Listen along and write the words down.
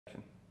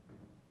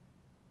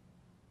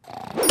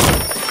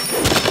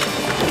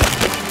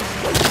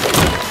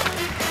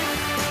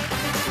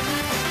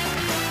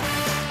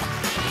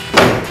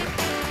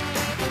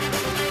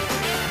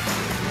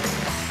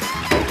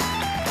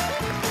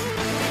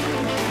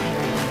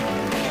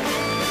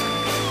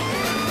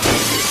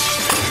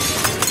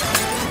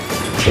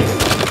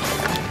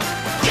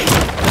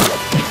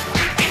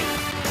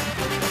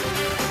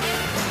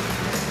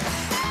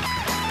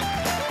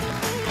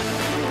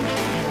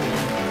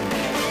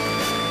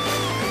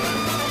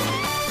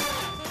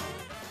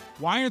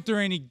Why aren't there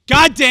any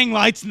goddamn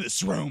lights in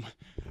this room?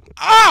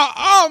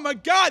 Oh my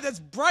God, that's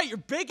bright. You're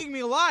baking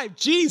me alive.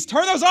 Jeez,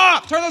 turn those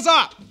off. Turn those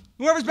off.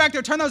 Whoever's back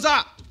there, turn those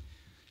off.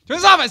 Turn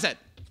those off, I said.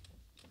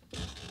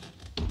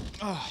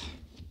 Oh.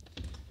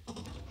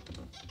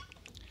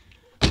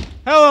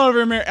 Hello,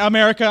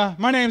 America.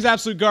 My name's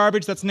Absolute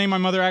Garbage. That's the name my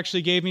mother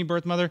actually gave me,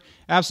 birth mother.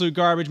 Absolute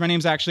Garbage. My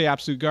name's actually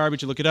Absolute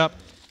Garbage. You look it up.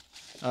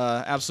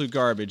 Absolute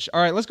Garbage.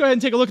 All right, let's go ahead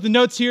and take a look at the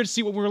notes here to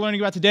see what we're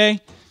learning about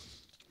today.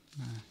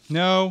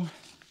 No.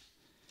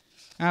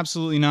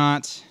 Absolutely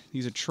not.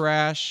 These are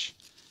trash.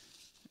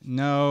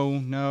 No.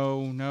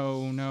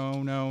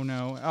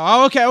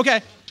 Oh,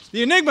 okay.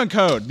 The Enigma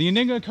code. The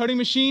Enigma coding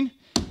machine.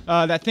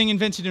 That thing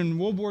invented in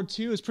World War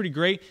II is pretty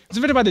great. It's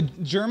invented by the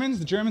Germans.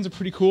 The Germans are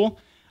pretty cool.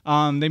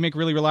 They make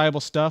really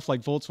reliable stuff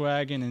like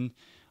Volkswagen and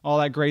all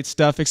that great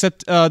stuff.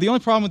 Except the only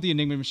problem with the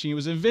Enigma machine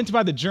was invented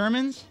by the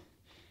Germans.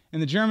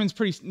 And the Germans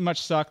pretty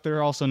much suck.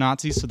 They're also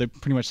Nazis, so they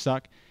pretty much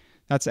suck.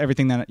 That's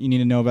everything that you need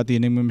to know about the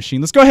Enigma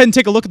machine. Let's go ahead and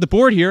take a look at the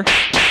board here.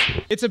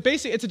 It's a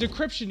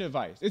decryption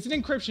device. It's an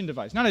encryption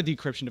device, not a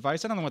decryption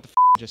device. I don't know what the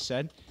I just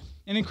said.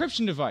 An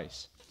encryption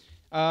device.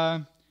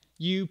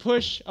 You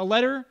push a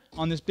letter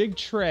on this big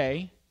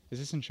tray. Is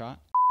this in shot?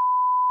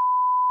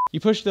 You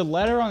push the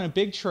letter on a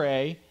big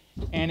tray,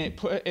 and it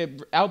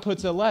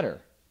outputs a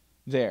letter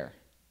there,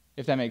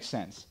 if that makes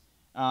sense.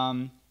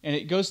 And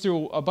it goes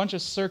through a bunch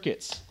of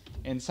circuits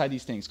inside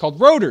these things called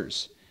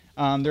rotors.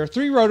 There are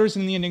 3 rotors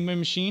in the Enigma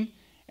machine,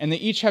 and they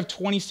each have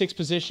 26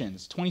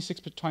 positions.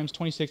 26 times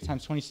 26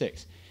 times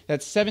 26.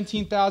 That's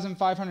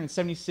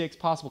 17,576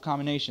 possible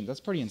combinations. That's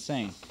pretty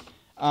insane.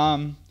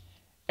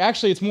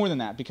 Actually, it's more than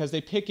that, because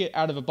they pick it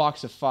out of a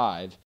box of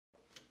 5.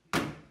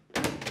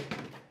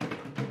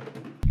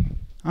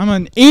 I'm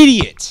an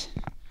idiot.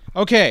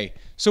 Okay,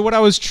 so what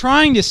I was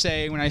trying to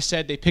say when I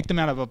said they picked them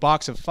out of a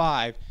box of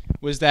 5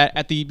 was that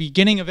at the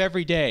beginning of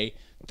every day,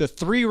 the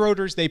 3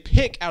 rotors they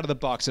pick out of the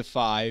box of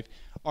 5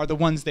 are the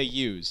ones they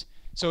use.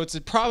 So it's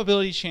a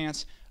probability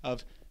chance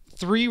of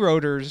 3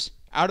 rotors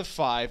out of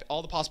 5.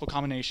 All the possible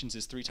combinations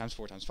is 3 times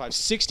 4 times 5.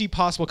 60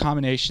 possible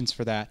combinations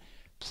for that,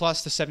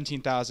 plus the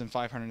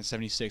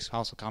 17,576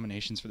 possible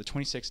combinations for the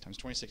 26 times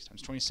 26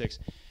 times 26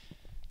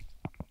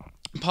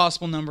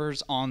 possible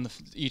numbers on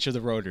each of the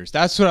rotors.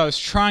 That's what I was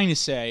trying to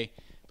say,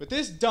 but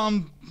this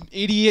dumb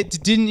idiot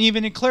didn't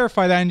even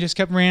clarify that and just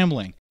kept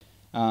rambling.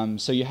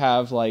 So you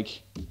have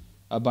like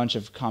a bunch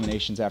of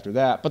combinations after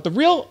that. But the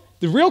real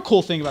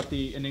cool thing about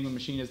the Enigma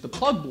machine is the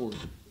plug board,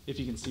 if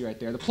you can see right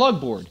there, the plug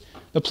board.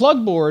 The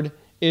plug board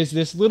is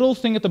this little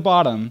thing at the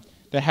bottom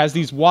that has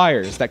these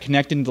wires that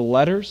connect into the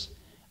letters.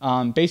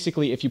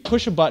 Basically, if you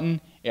push a button,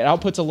 it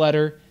outputs a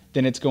letter,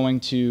 then it's going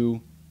to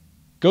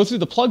go through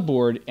the plug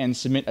board and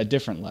submit a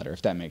different letter,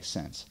 if that makes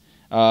sense.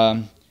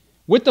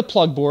 With the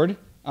plug board,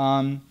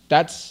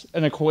 that's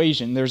an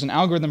equation. There's an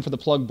algorithm for the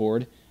plug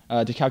board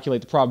to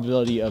calculate the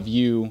probability of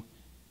you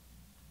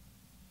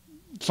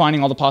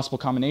finding all the possible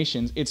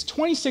combinations. It's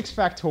 26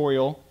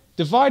 factorial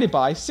divided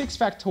by 6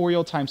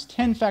 factorial times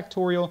 10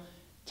 factorial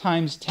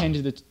times 2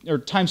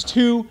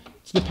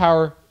 to the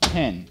power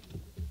 10,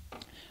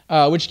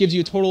 which gives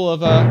you a total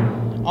of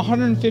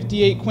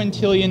 158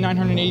 quintillion,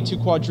 982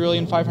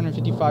 quadrillion,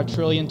 555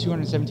 trillion,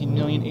 217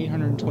 million,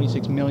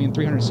 826 million,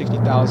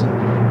 360,000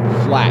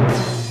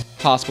 flat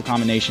possible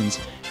combinations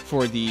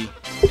for the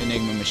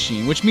Enigma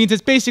machine, which means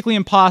it's basically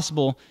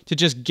impossible to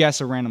just guess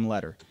a random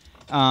letter.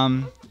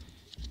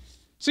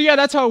 So yeah,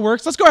 that's how it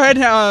works. Let's go ahead.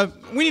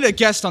 We need a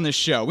guest on this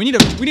show. We need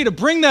to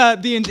bring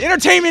the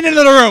entertainment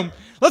into the room.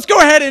 Let's go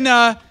ahead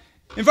and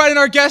invite in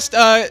our guest,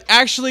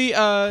 actually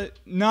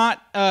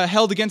not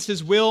held against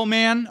his will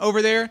man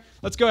over there.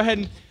 Let's go ahead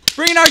and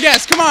bring in our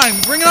guest. Come on,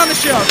 bring it on the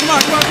show. Come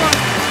on.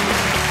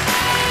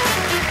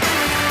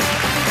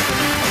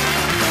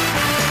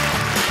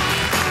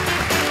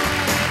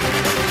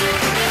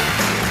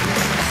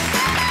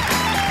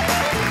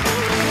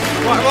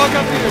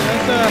 Welcome, Peter.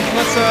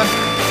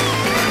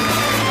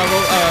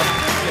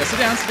 Yeah, sit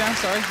down.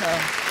 Sorry.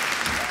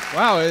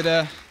 Wow,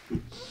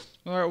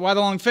 why the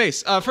long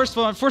face? First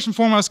and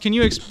foremost, can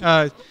you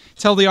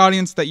tell the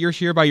audience that you're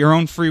here by your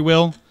own free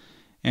will,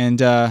 and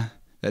that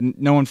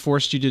no one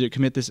forced you to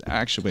commit this?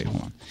 Actually, wait,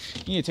 hold on.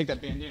 You need to take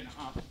that bandana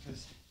off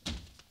because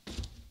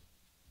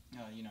you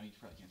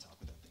probably can't talk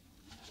with that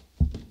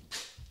thing.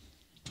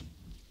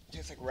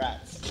 It's like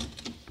rats.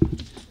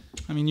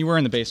 I mean, you were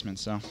in the basement,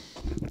 so.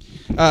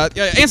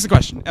 Answer the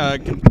question.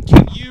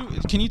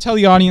 Can you tell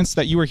the audience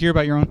that you were here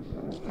by your own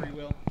free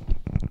will?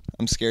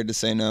 I'm scared to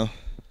say no.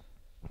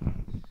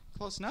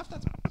 Close enough.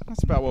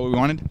 That's about what we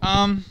wanted.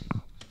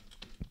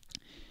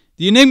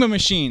 The Enigma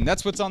machine.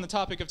 That's what's on the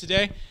topic of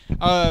today.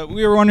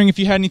 We were wondering if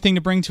you had anything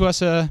to bring to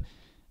us,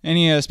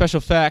 any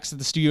special facts that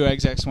the studio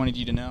execs wanted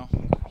you to know.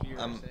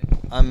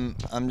 I'm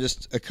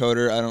just a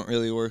coder. I don't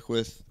really work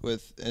with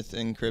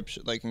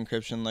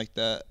encryption like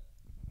that.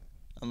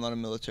 I'm not a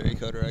military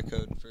coder. I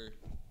code for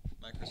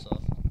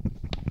Microsoft.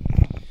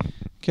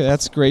 Okay,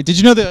 that's great. Did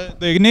you know the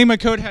Enigma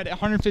code had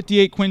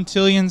 158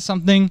 quintillion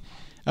something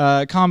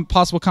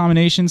possible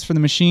combinations for the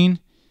machine?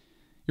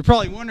 You're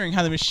probably wondering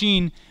how the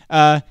machine,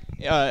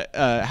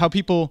 how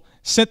people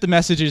sent the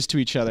messages to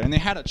each other. And they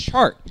had a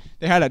chart.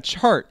 They had a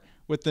chart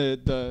with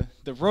the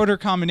rotor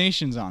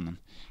combinations on them.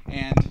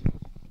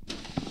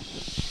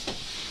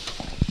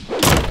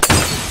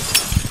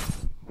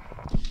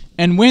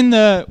 And when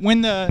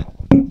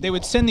they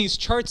would send these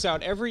charts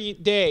out every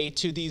day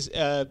to these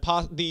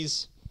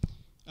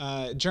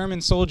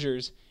German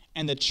soldiers,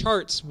 and the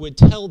charts would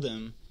tell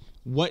them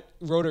what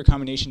rotor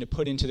combination to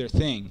put into their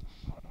thing.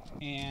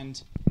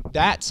 And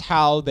that's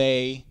how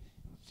they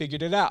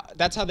figured it out.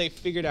 That's how they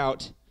figured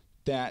out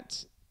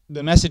that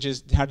the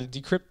messages, how to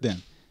decrypt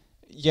them.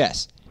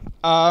 Yes.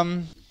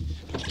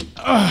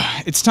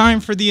 It's time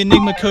for the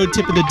Enigma code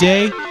tip of the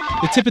day.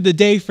 The tip of the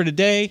day for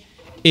today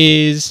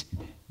is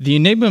the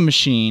Enigma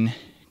machine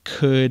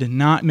could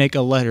not make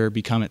a letter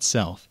become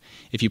itself.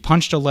 If you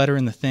punched a letter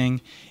in the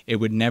thing, it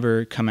would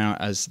never come out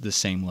as the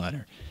same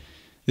letter.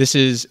 This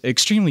is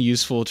extremely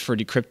useful for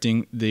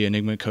decrypting the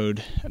Enigma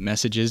code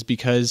messages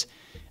because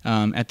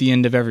at the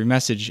end of every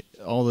message,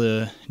 all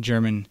the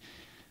German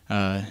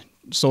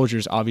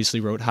soldiers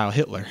obviously wrote Heil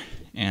Hitler.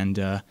 And,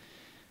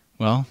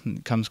 well,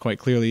 it comes quite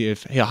clearly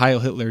if Heil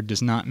Hitler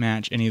does not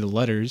match any of the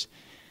letters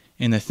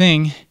in the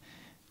thing,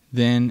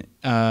 then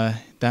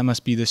that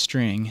must be the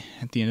string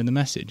at the end of the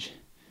message.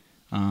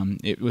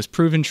 It was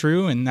proven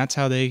true, and that's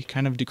how they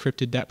kind of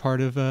decrypted that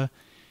part of the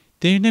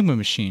Enigma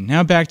machine.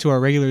 Now back to our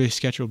regularly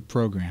scheduled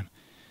program.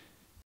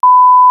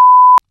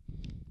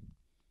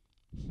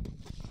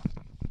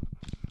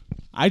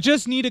 I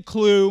just need a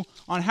clue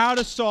on how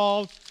to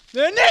solve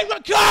the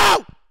Enigma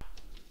code!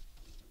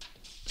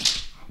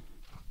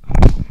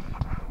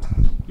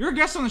 You're a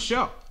guest on the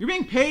show. You're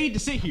being paid to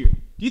sit here.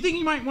 Do you think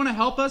you might want to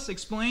help us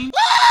explain?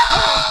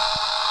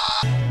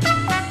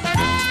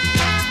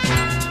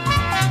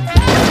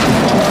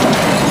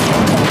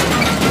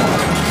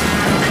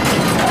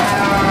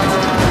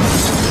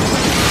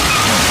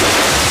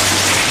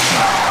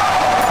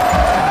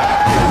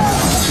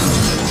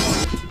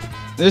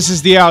 This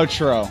is the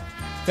outro.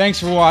 Thanks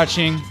for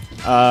watching.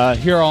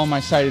 Here are all my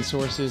cited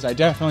sources. I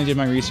definitely did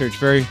my research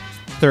very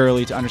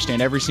thoroughly to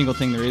understand every single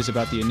thing there is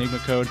about the Enigma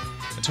code.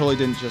 I totally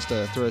didn't just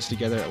throw this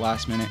together at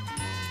last minute.